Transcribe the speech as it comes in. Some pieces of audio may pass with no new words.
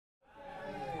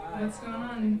What's going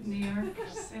on in New York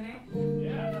City?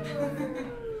 Yeah.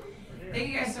 Thank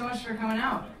you guys so much for coming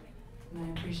out. And I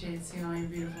appreciate seeing all your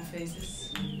beautiful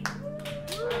faces.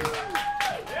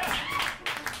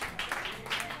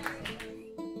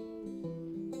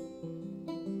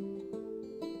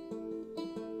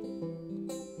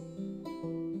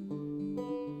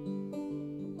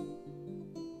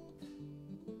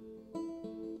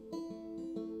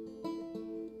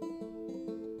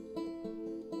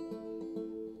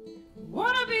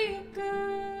 Wanna be a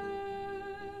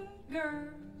good girl,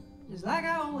 just like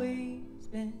I always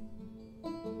been.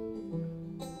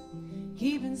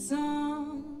 Keeping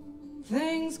some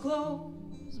things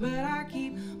closed, but I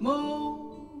keep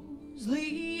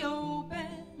mostly open.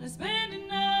 I spend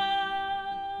enough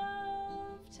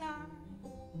time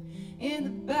in the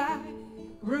back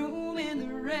room in the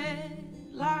red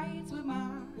lights with my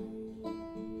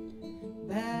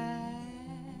bad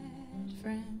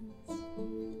friends.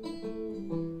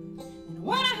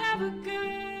 Wanna have a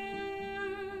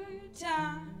good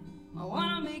time, I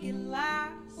wanna make it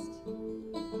last.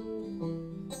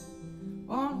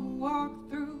 Wanna walk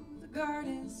through the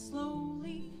garden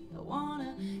slowly, I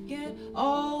wanna get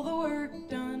all the work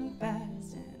done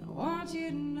fast. And I want you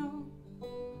to know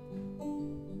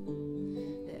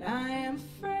that I am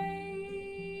afraid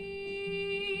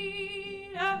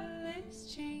of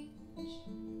this change,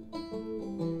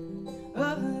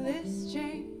 of this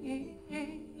change.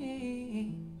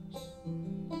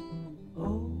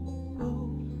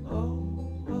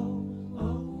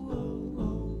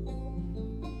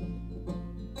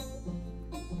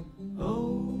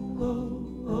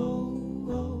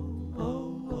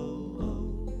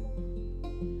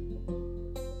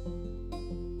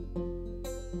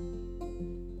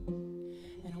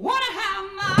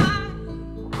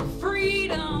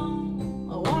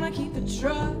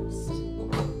 Trust,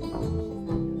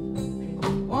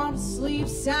 wanna sleep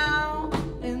sound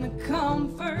in the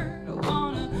comfort, I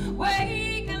wanna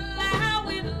wake alive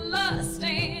with lust.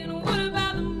 And what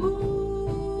about the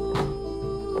mood?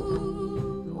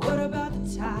 What about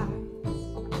the tides?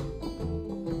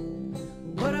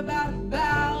 What about a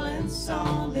balance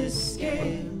on this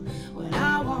scale when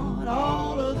I want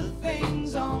all of the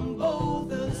things on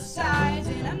both of the sides?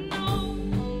 And I know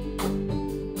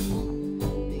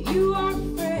you are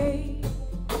afraid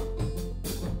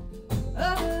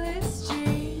of this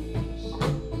change,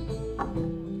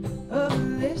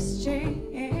 of this change.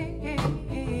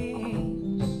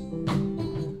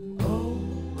 Oh,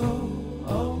 oh, oh,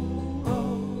 oh,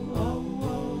 oh, oh,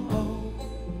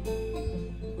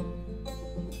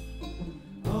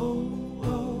 oh,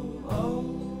 oh, oh,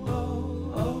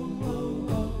 oh, oh,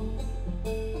 oh.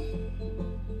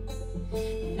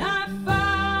 And I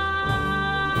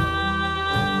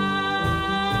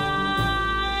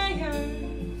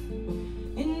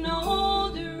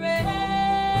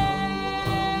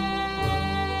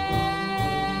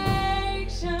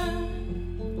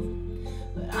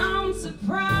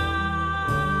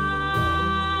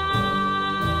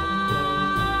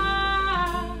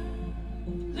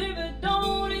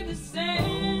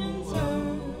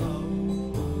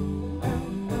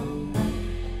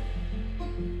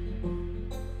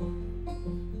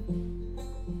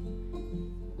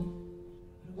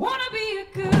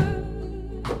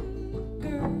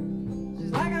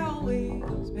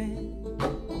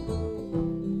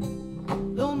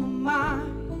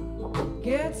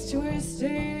gets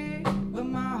twisted, but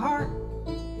my heart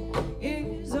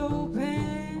is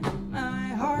open. My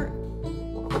heart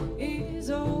is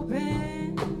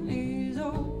open, is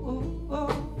open.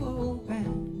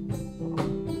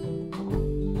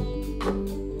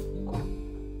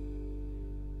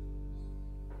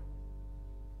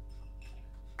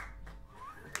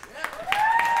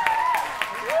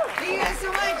 Thank you guys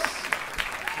so much.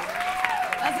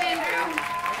 That's Andrew.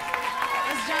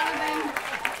 That's Jonathan.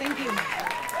 Thank you.